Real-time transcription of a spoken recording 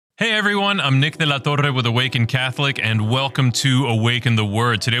Hey everyone, I'm Nick de la Torre with Awaken Catholic, and welcome to Awaken the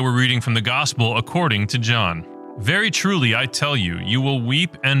Word. Today we're reading from the Gospel according to John. Very truly, I tell you, you will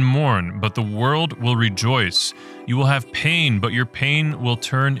weep and mourn, but the world will rejoice. You will have pain, but your pain will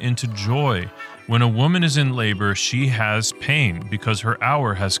turn into joy. When a woman is in labor, she has pain, because her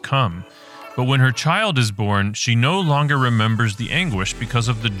hour has come. But when her child is born, she no longer remembers the anguish because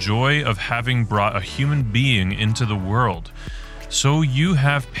of the joy of having brought a human being into the world. So you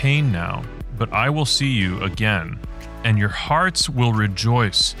have pain now, but I will see you again, and your hearts will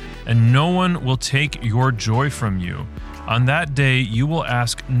rejoice, and no one will take your joy from you. On that day you will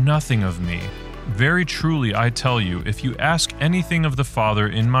ask nothing of me. Very truly I tell you, if you ask anything of the Father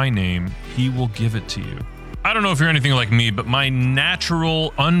in my name, he will give it to you. I don't know if you're anything like me, but my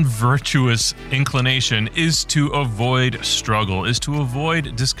natural, unvirtuous inclination is to avoid struggle, is to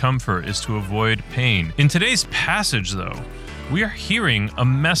avoid discomfort, is to avoid pain. In today's passage, though, we are hearing a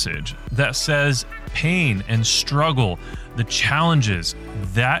message that says pain and struggle, the challenges,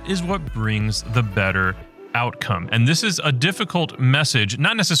 that is what brings the better outcome. And this is a difficult message,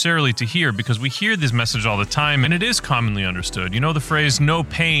 not necessarily to hear, because we hear this message all the time and it is commonly understood. You know the phrase, no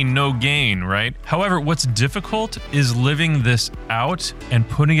pain, no gain, right? However, what's difficult is living this out and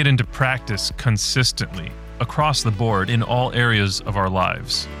putting it into practice consistently, across the board in all areas of our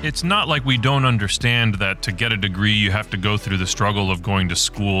lives. It's not like we don't understand that to get a degree you have to go through the struggle of going to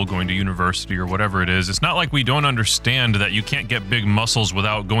school, going to university, or whatever it is. It's not like we don't understand that you can't get big muscles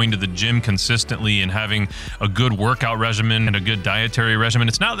without going to the gym consistently and having a good workout regimen and a good dietary regimen.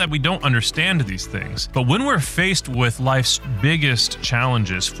 It's not that we don't understand these things. But when we're faced with life's biggest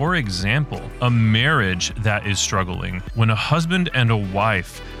challenges, for example, a marriage that is struggling, when a husband and a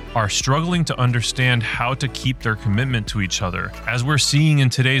wife are struggling to understand how to keep their commitment to each other. As we're seeing in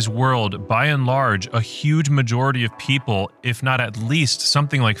today's world, by and large, a huge majority of people, if not at least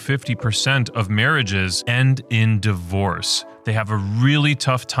something like 50% of marriages, end in divorce. They have a really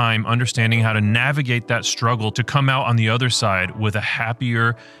tough time understanding how to navigate that struggle to come out on the other side with a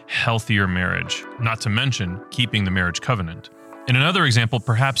happier, healthier marriage, not to mention keeping the marriage covenant. In another example,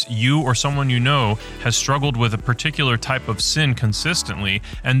 perhaps you or someone you know has struggled with a particular type of sin consistently,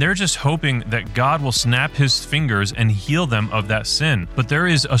 and they're just hoping that God will snap his fingers and heal them of that sin. But there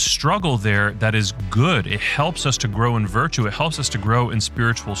is a struggle there that is good. It helps us to grow in virtue. It helps us to grow in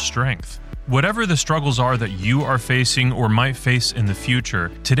spiritual strength. Whatever the struggles are that you are facing or might face in the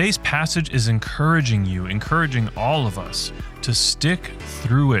future, today's passage is encouraging you, encouraging all of us to stick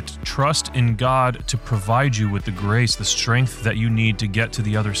through it. Trust in God to provide you with the grace, the strength that you need to get to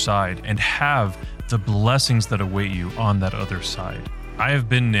the other side and have the blessings that await you on that other side. I have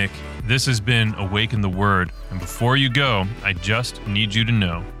been Nick. This has been Awaken the Word. And before you go, I just need you to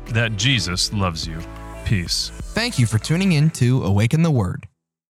know that Jesus loves you. Peace. Thank you for tuning in to Awaken the Word.